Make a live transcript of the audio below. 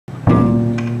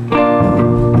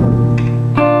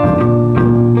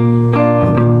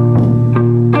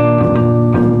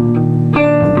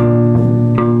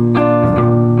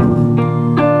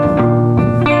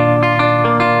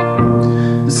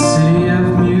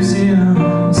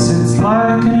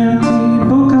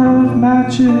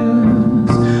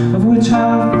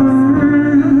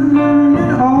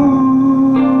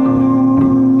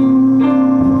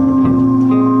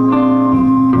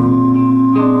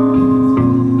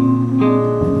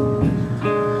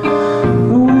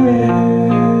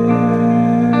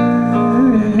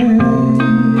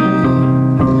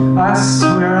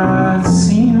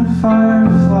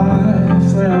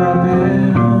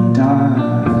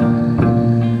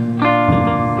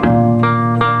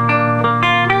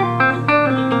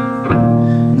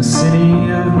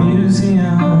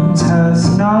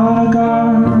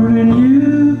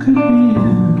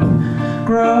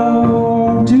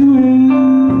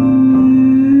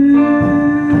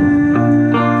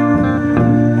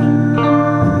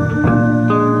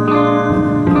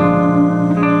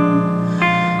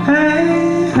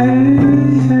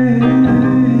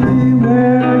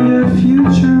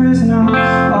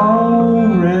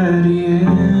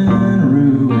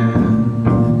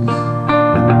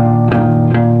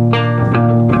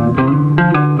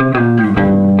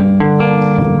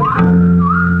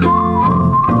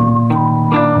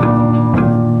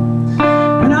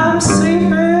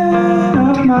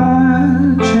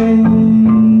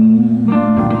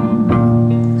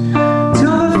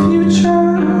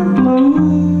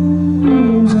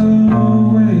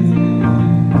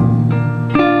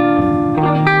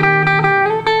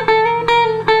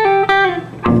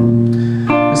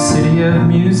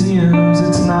museums,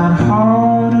 it's not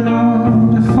hard at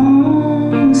all to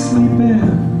fall asleep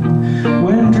in.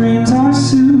 When dreams are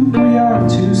soup, we are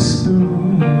to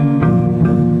spoon.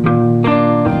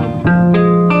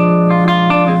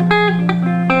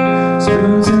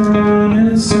 Spoons and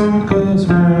running circles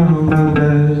round the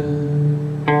bed.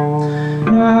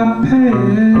 I paid a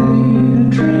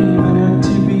dream an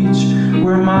empty beach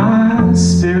where my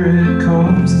spirit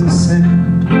combs the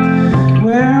sand.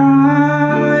 Where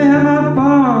I am a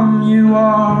bomb, you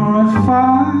are a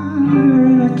fire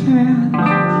in a can.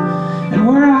 And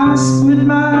where I split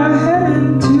my head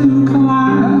into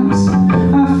collapse,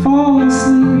 I fall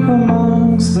asleep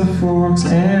amongst the forks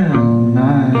and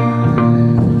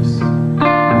knives.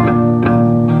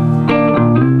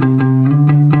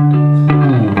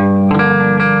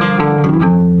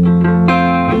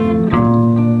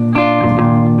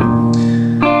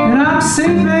 And I'm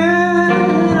saving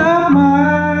up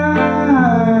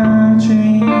my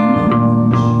change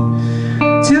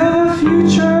till the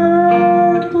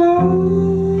future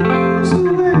blows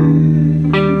away.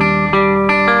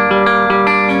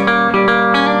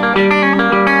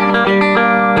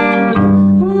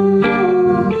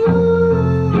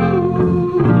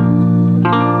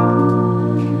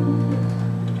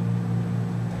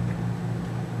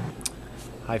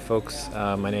 Hi folks,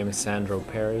 my name is Sandro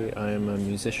Perri. I'm a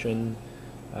musician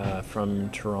from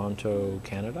Toronto,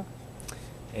 Canada,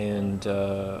 and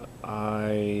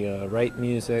I write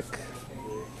music,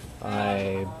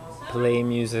 I play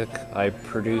music, I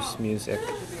produce music,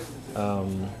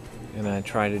 and I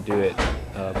try to do it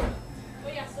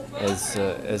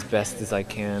as best as I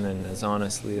can and as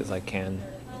honestly as I can.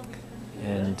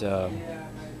 And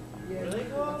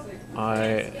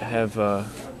I have a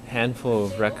handful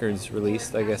of records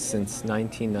released, I guess, since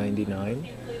 1999.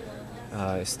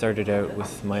 I started out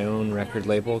with my own record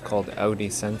label called Audi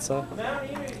Senza,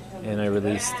 and I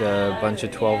released a bunch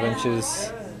of 12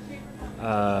 inches,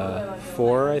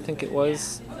 4 I think it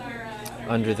was,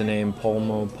 under the name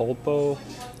Polmo Polpo,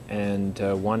 and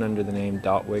one under the name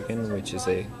Dot Wigan, which is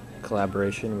a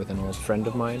collaboration with an old friend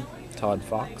of mine, Todd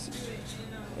Fox.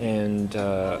 And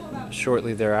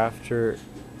shortly thereafter,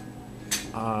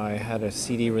 I had a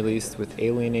CD released with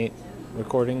Alienate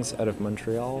Recordings out of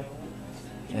Montreal,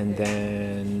 and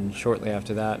then shortly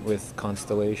after that with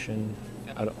Constellation,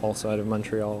 also out of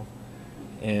Montreal,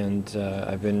 and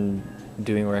I've been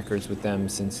doing records with them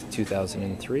since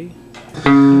 2003.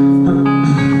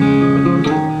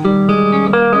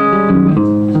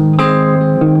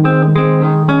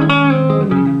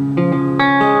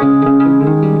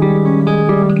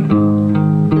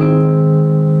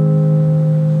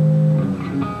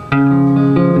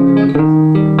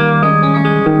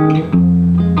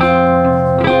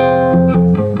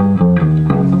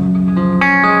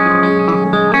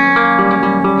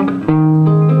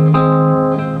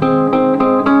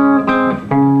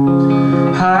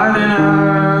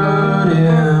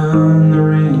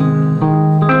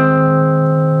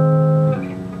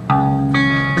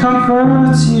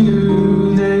 Comforts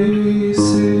you, they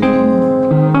say.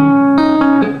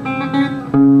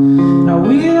 Now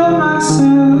wheel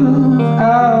myself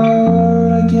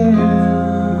out again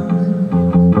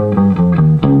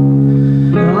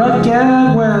and let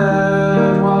get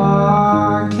wet while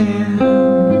I can.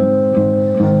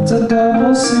 It's a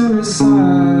double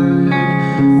suicide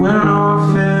when an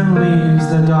orphan leaves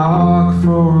the dog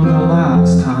for the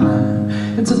last time.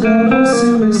 It's a double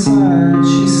suicide.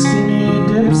 She's skinny,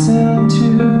 dips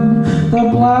into the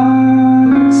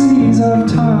black seas of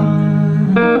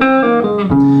time,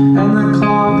 and the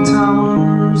clock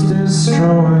towers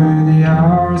destroy the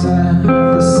hours at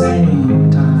the same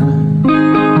time.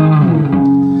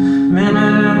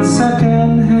 Minute and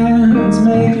second hands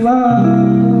make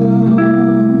love,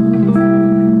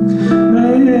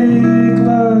 make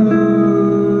love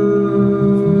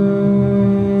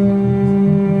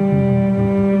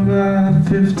at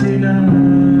 59.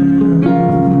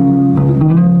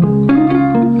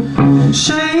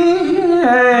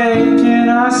 Shaking,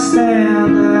 I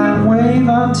stand and wave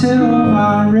until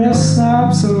my wrist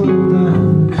snaps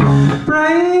open.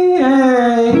 Breaking,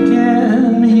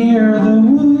 hear the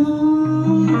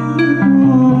womb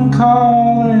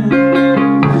calling.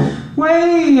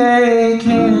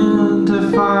 Waking to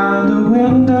find a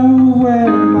window where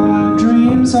my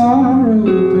dreams are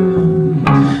open.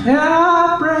 And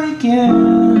I break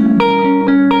in.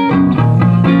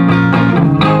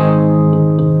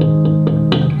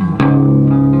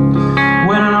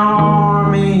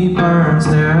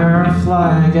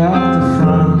 Flag out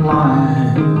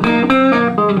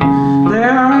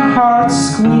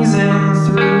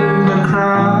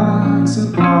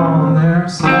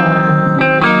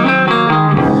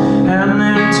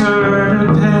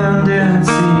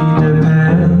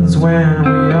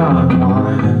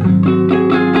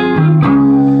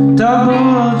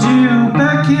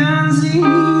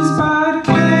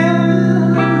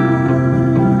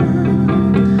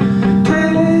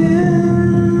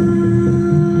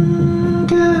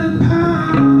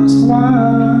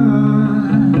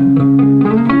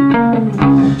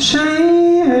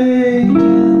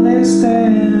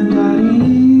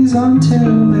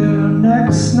until their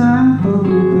necks snap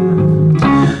open,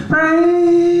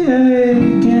 breaking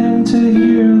to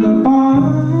hear the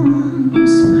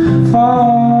bombs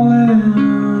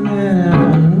falling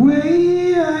and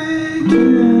waking.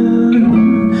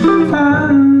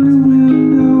 Find a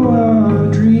window,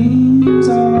 our dreams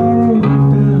are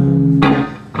open,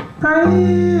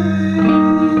 breaking.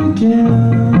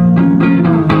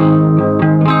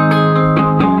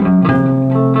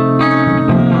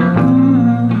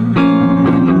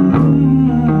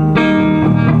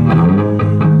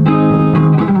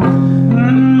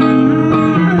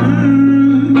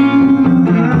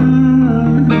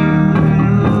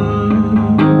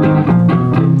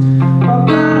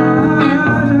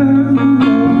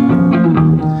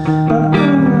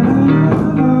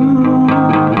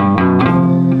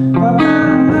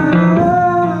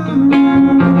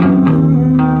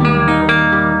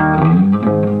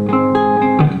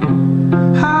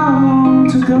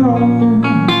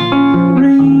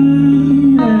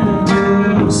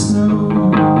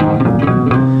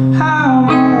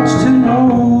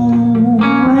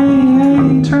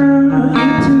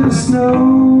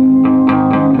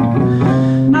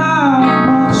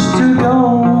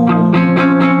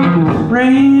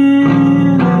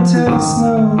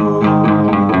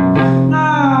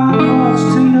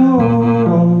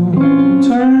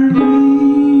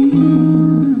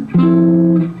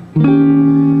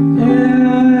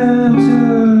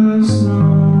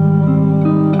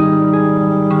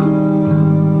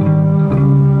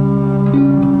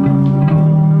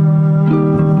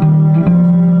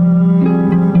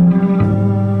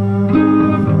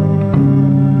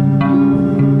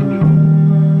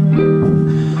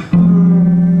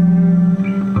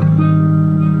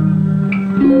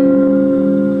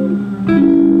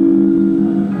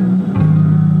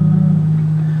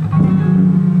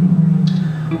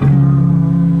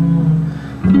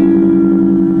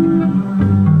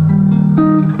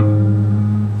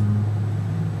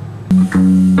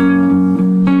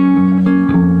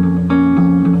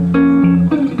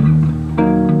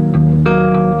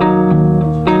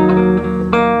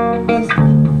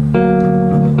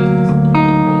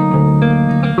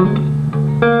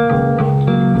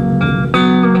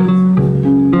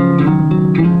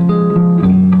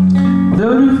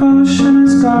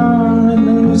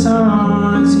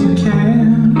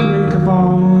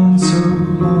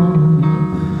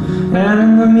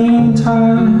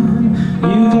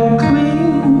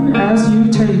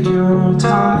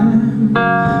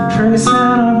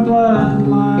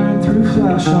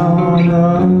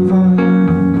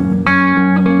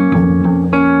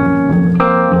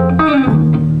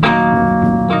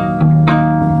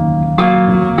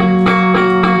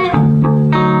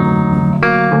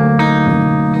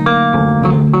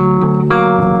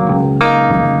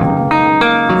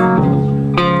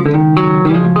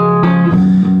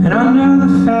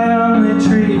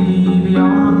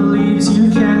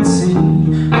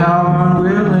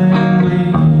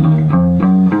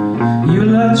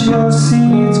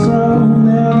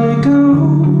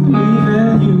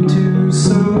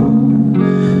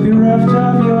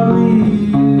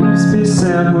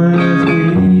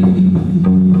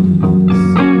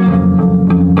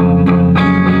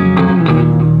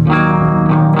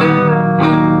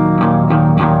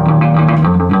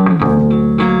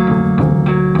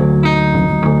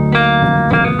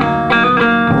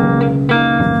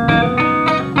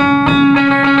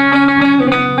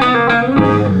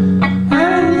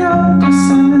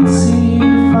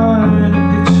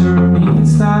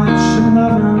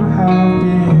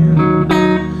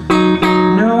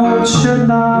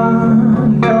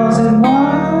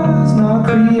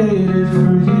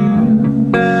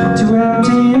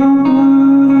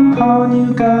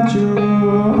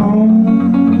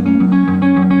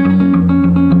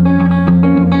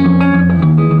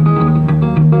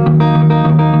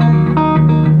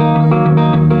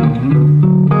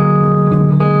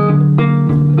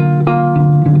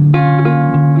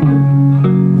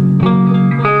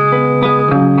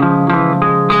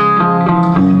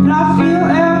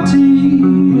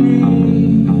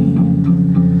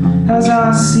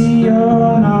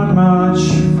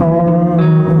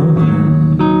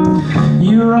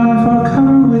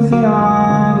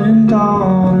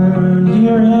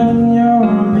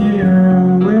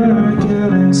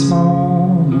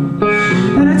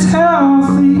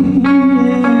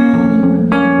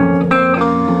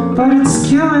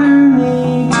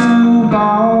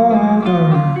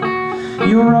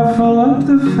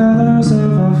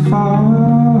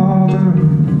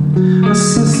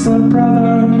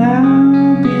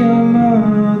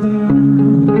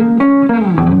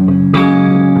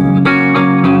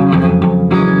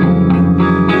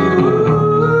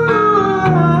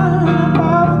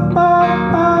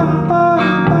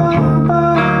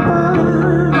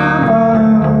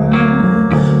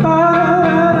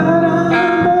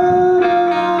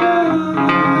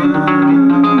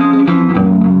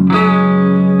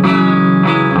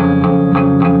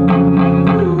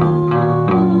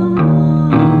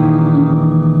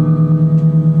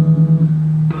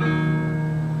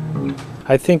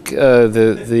 I think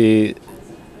the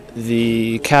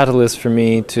catalyst for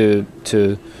me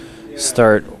to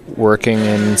start working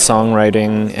in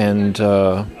songwriting and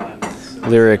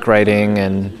lyric writing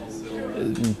and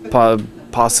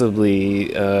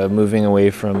possibly moving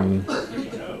away from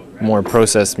more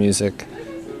processed music,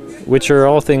 which are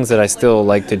all things that I still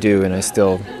like to do, and I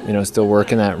still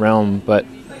work in that realm. But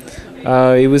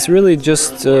it was really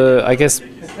just, I guess,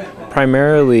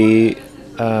 primarily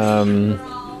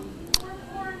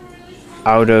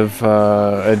out of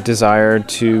a desire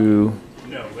to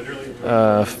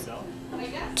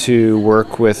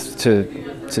work with,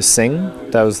 to sing.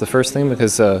 That was the first thing,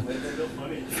 because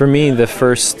for me the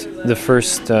first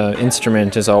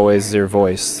instrument is always your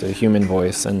voice, the human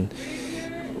voice, and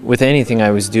with anything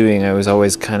I was doing, I was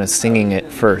always kind of singing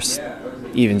it first,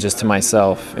 even just to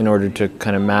myself, in order to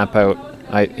kind of map out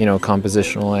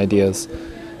compositional ideas.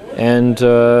 And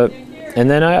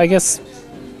then I guess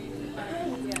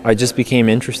I just became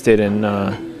interested in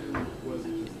that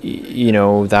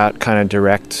kind of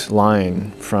direct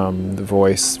line from the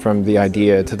voice, from the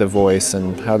idea to the voice,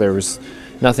 and how there was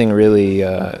nothing really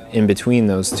in between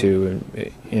those two.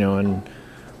 And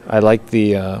I like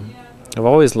I've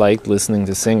always liked listening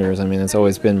to singers. I mean, it's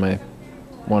always been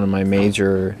one of my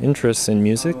major interests in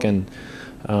music, and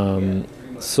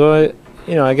so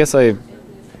I guess I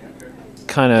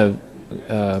kind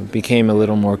of became a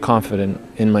little more confident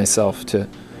in myself to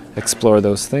explore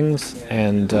those things,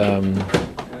 and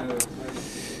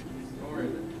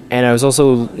I was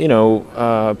also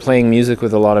playing music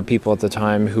with a lot of people at the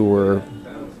time who were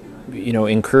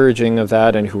encouraging of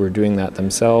that, and who were doing that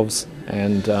themselves,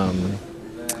 and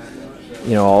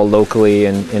all locally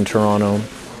in Toronto.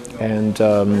 And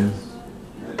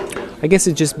I guess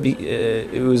it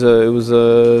was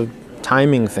a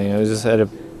timing thing. I was just at a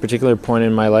particular point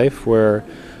in my life where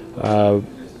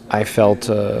I felt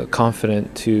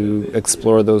confident to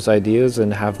explore those ideas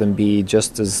and have them be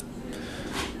just as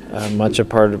much a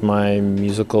part of my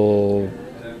musical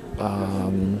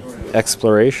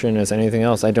exploration as anything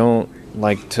else. I don't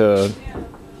like to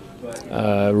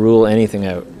rule anything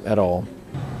out at all.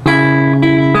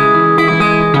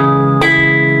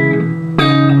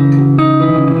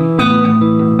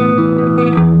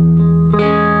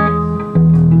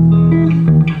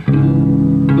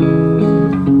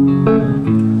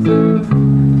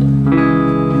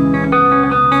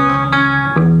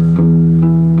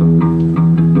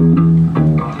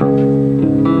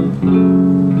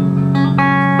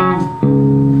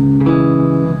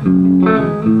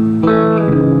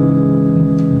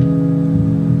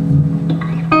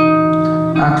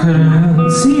 I couldn't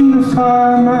seem to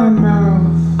find my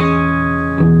mouth,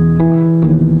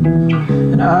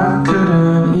 and I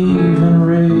couldn't even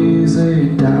raise a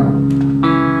doubt.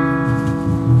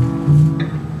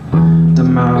 The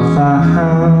mouth I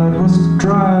had was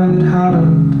dry, it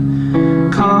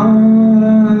hadn't caught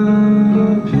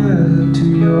up yet to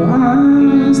your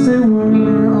eyes, they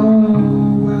were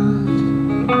all wet.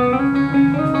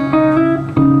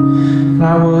 And I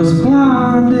was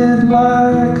blinded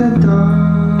like a dog,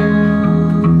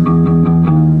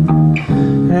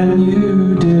 and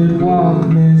you did walk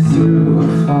me through a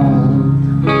fog.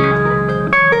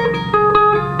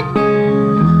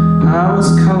 I was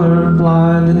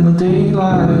colorblind in the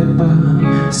daylight,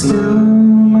 but still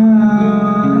my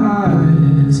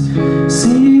eyes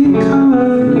see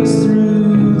colors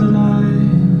through the night.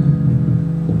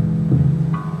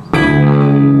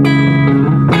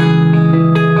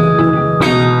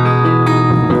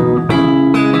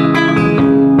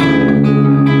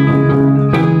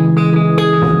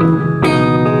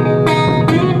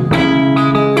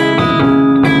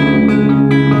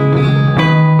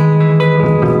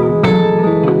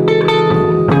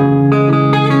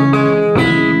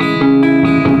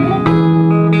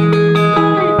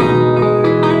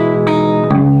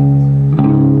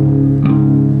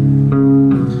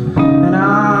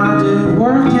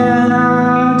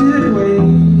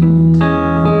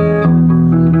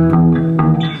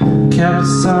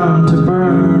 Some to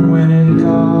burn when it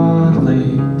got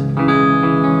late.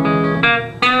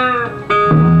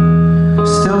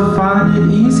 Still find it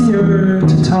easier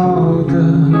to talk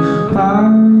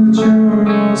about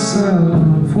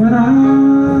yourself when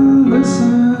I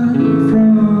listen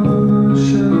from a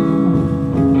shelf.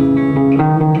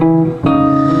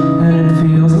 And it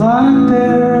feels like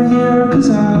they're here 'cause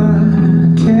I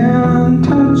can't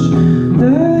touch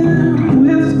them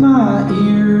with my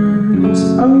ears.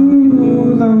 Oh,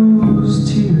 those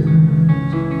tears,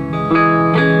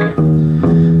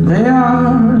 they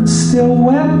are still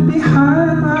wet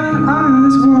behind my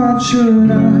eyes. What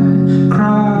should I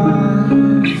cry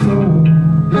for?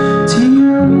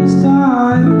 Tears die.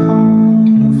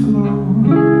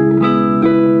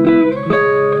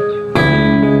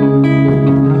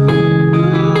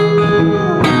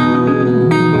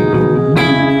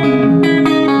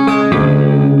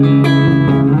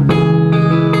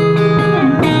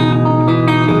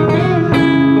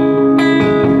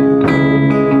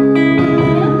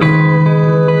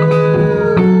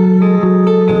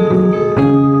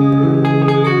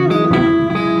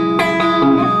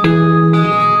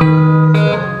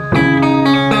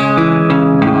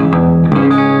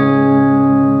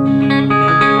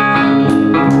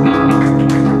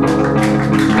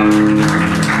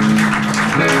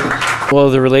 Well,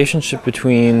 the relationship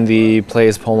between the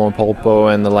plays Polmo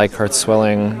Polpo and the Like Heart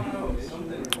Swelling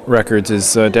records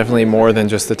is definitely more than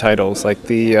just the titles. Like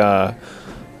the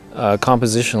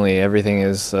compositionally, everything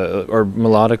is, or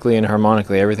melodically and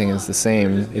harmonically, everything is the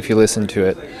same if you listen to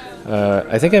it.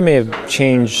 I think I may have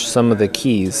changed some of the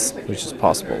keys, which is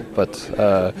possible, but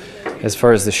as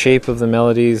far as the shape of the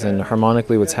melodies and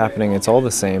harmonically what's happening, it's all the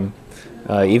same.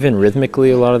 Even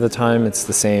rhythmically, a lot of the time, it's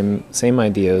the same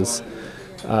ideas.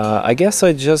 I guess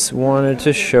I just wanted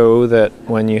to show that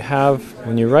when you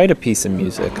write a piece of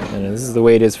music, and this is the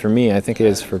way it is for me, I think it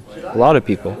is for a lot of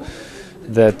people,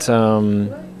 that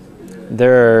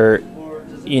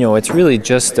it's really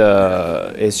just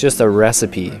a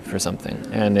recipe for something,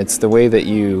 and it's the way that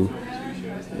you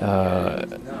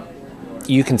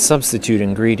can substitute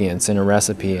ingredients in a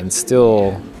recipe and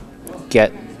still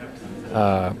get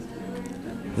the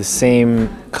same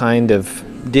kind of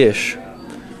dish,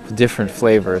 different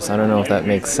flavors. I don't know if that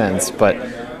makes sense, but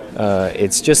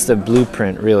it's just a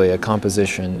blueprint, really, a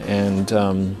composition. And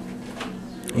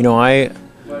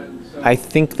I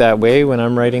think that way when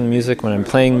I'm writing music, when I'm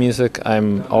playing music.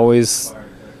 I'm always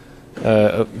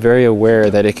very aware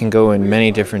that it can go in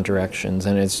many different directions,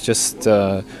 and it's just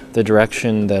the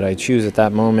direction that I choose at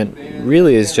that moment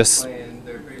really is just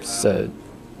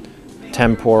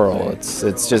temporal. It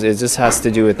just has to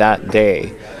do with that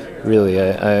day, really.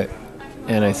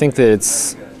 And I think that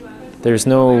there's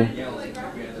no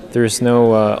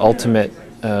ultimate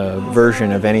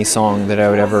version of any song that I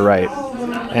would ever write,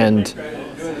 and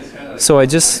so I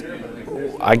guess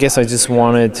I just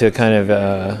wanted to kind of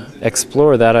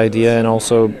explore that idea, and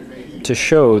also to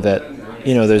show that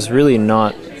there's really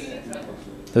not,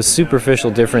 those superficial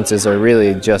differences are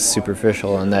really just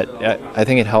superficial, and that I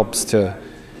think it helps to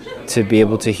be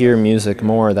able to hear music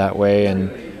more that way.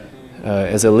 And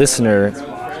as a listener,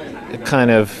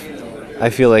 I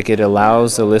feel like it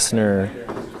allows the listener,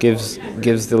 gives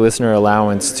the listener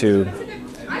allowance to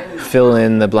fill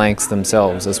in the blanks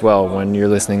themselves as well when you're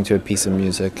listening to a piece of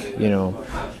music,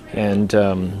 and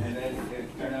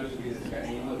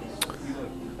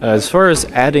as far as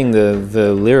adding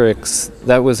the lyrics,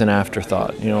 that was an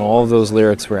afterthought. All of those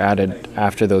lyrics were added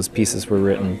after those pieces were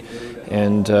written,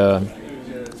 and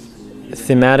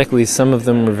thematically, some of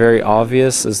them were very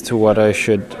obvious as to what I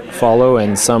should follow,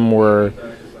 and some were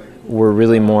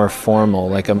really more formal,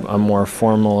 like a more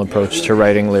formal approach to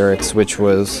writing lyrics, which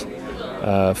was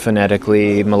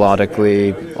phonetically,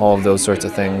 melodically, all of those sorts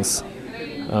of things.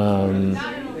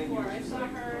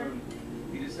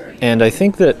 And I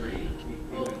think that,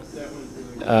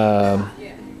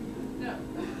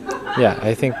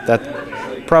 I think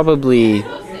that probably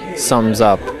sums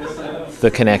up the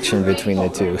connection between the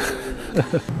two.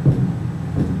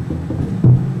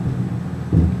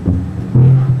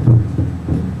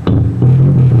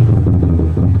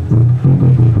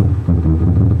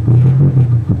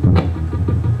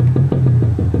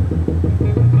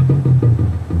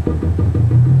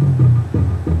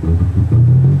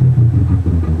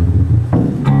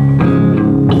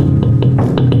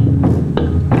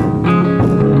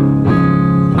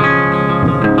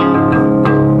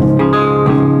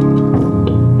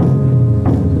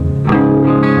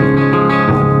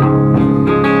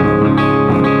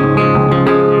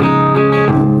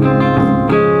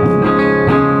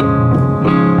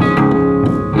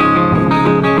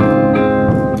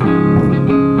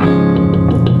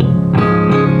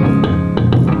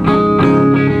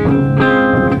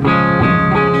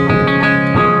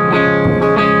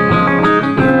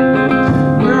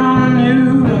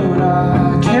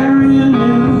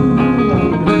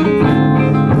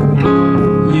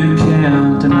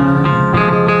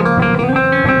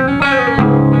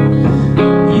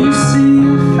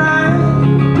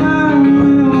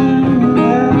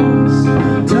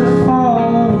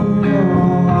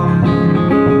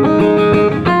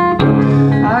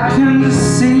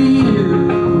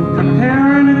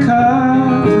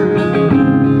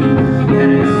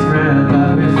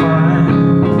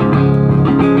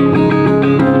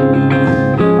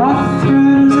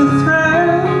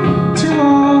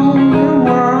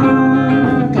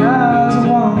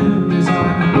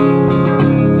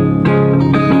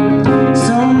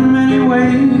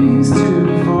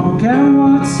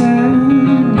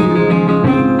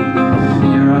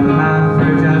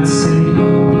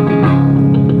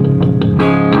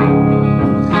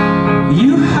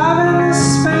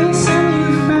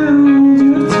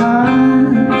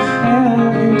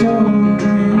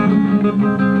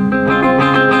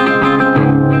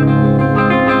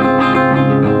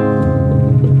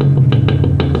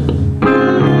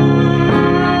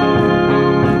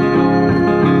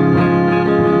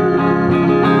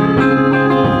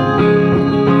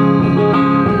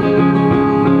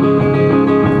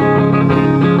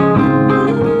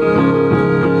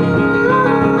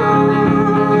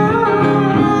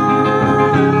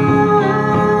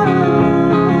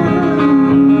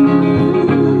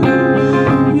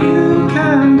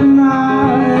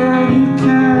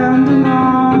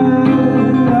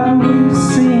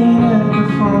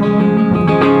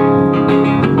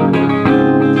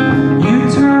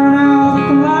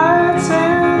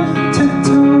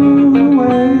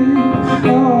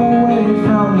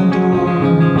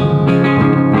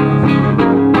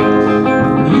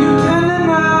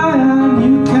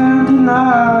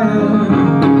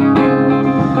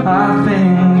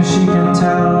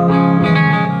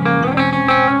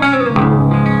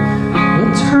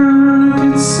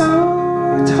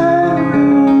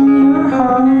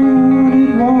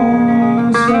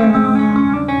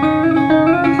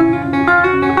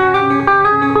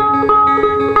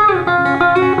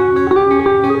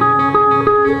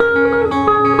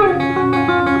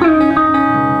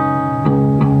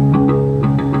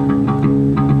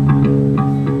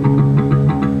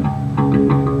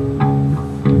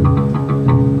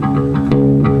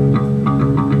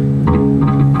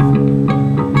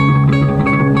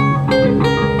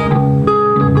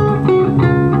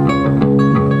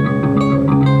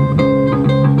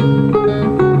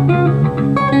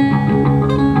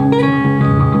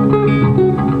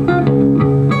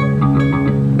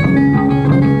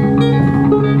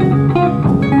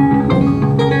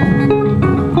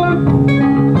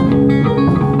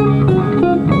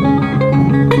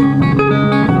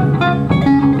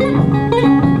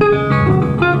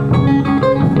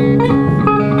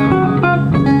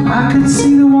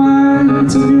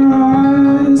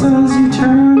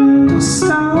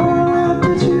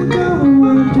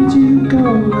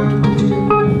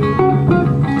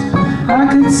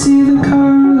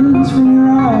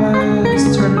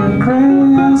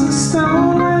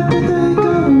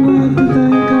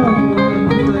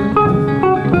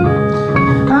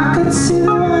 see the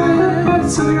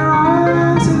whites of your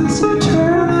eyes as you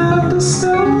turn out the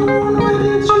stone. Where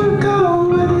did you go?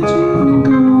 Where did you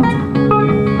go?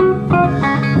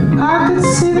 I could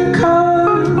see the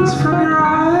colors from your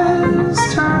eyes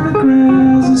turn to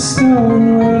gray as a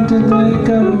stone. Where did they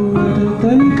go? Where did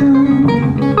they go?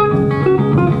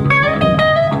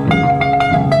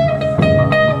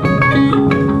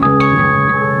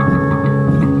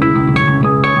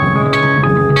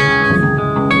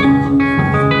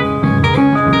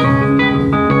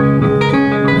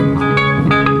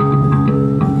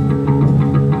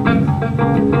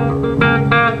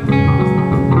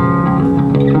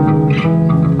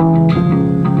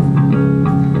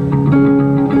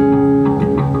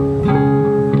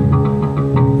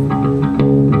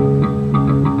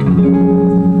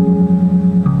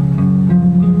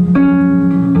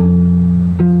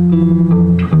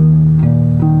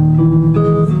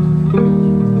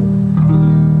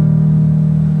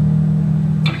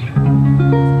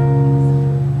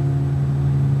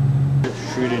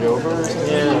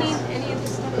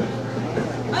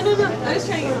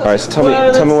 Alright, so tell me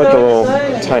what the little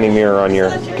tiny mirror on your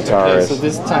guitar is. So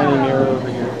this tiny mirror over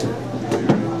here,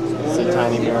 it's a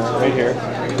tiny mirror right here.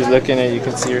 If you look in it, you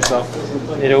can see yourself.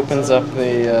 It opens up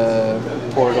a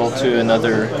portal to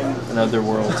another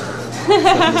world, so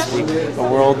to speak. A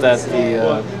world that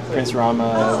the Prince Rama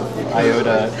of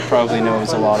Iota probably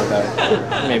knows a lot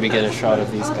about. Maybe get a shot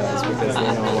of these guys because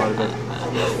they know a lot of it.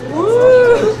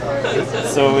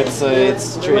 So it's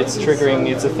triggering.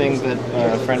 It's a thing that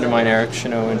a friend of mine, Eric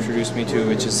Chenot, introduced me to,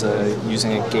 which is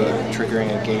using a gate, triggering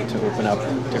a gate to open up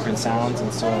different sounds.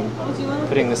 And so I'm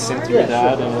putting the synth through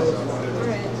that,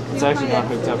 and it's actually not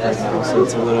hooked up right now, so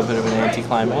it's a little bit of an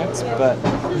anticlimax. But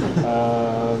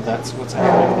that's what's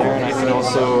happening there. And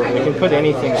I can put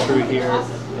anything through here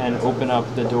and open up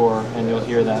the door, and you'll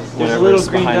hear that. There's a little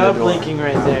green dot blinking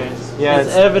right there. Yeah,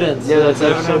 it's evidence. Yeah, that's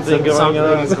evidence something that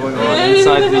something is going on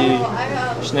inside the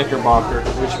Schnickerbocker,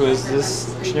 which was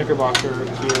this Schnickerbocker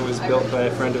here was built by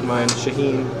a friend of mine,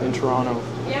 Shaheen, in Toronto.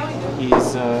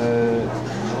 He's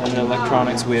an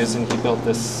electronics whiz, and he built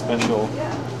this special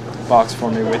box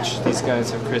for me, which these guys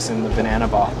have christened the Banana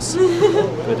Box,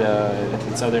 but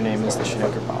its other name is the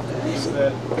Schnickerbocker.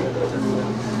 So.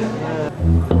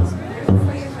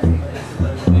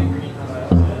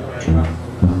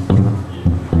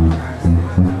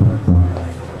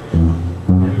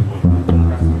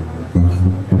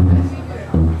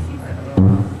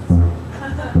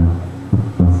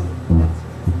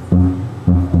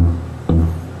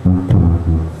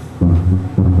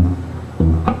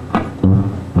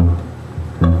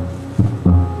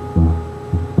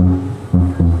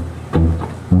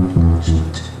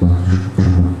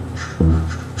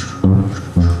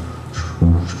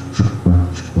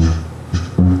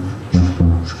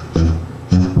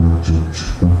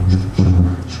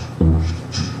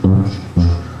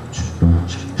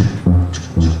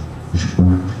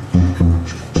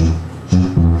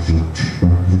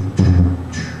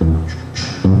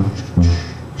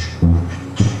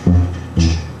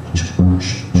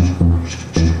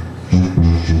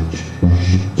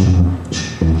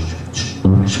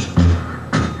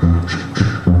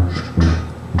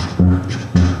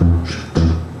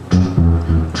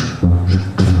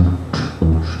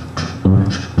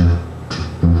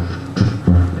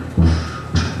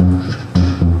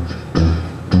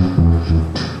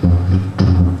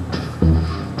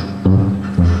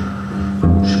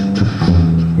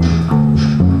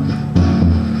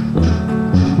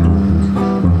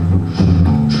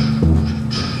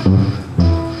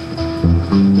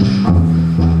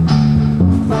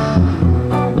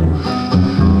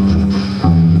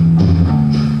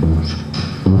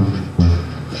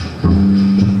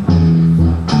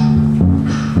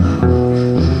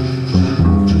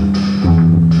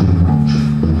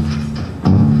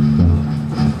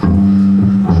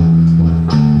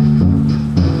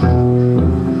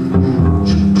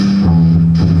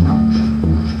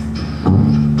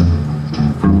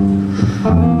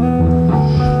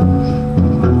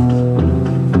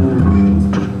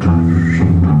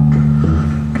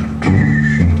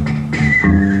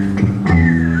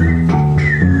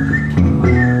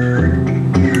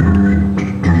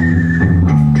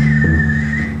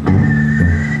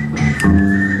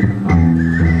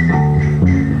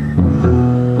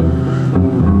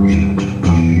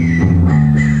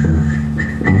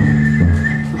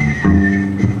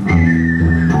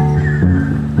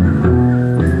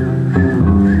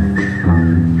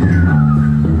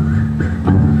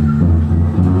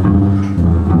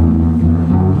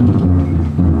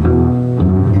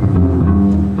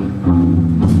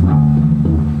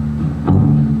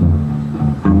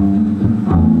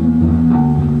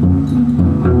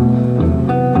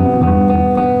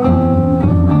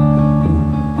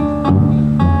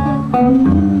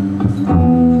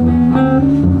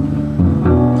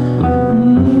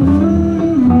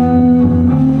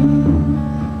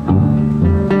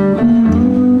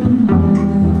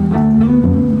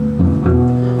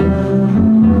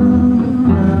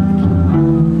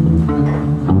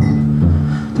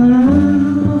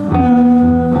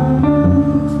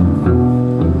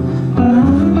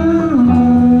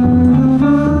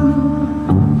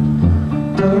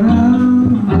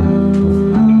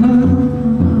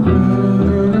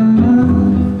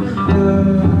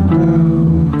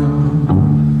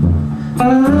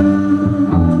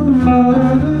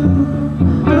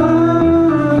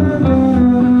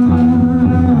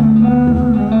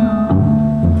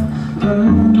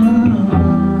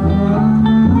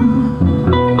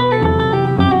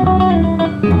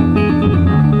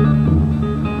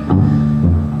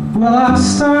 I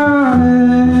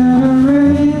started a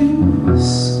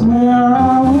race where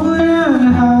I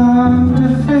wouldn't have to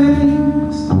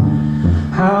face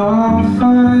how I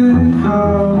fight,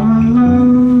 how my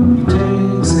love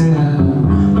takes it,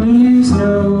 leaves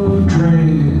no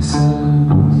traces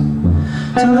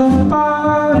till the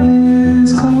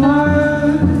bodies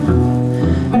collide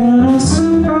in a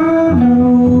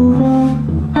supernova.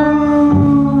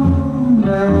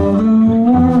 Now the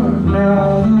work,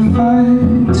 now the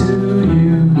fight to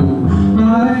you,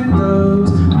 like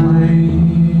those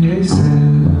places.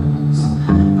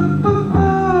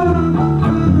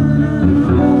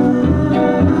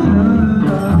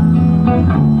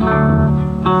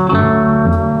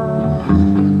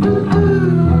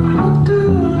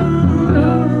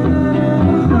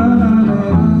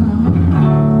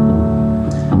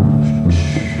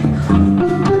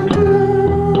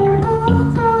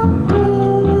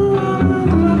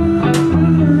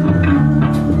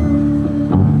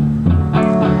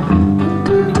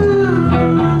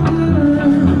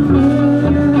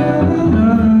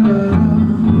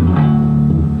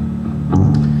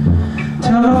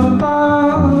 Till the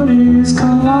bodies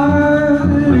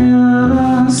collide in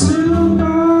a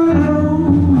supernova.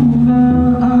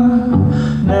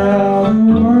 Now the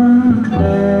work,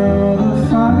 now the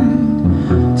fight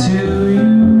to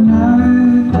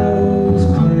unite those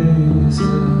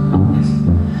places.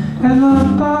 And the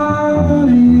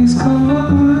bodies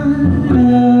collide in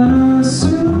a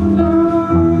supernova.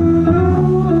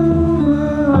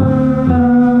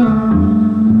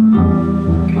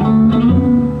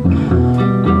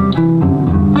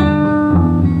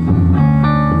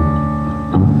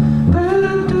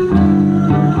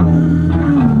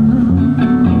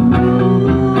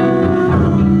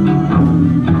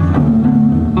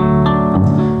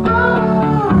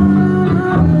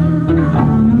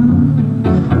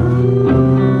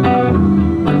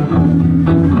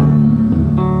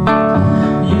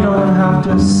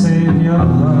 To save your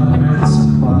love, it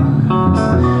supplies.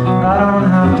 I don't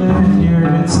have to hear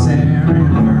it stare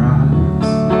in your eyes.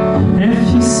 If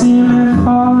you see me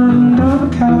falling, don't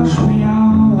catch me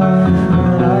out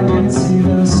loud. I can see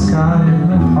the sky in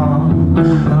the palm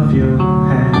of your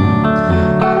hand.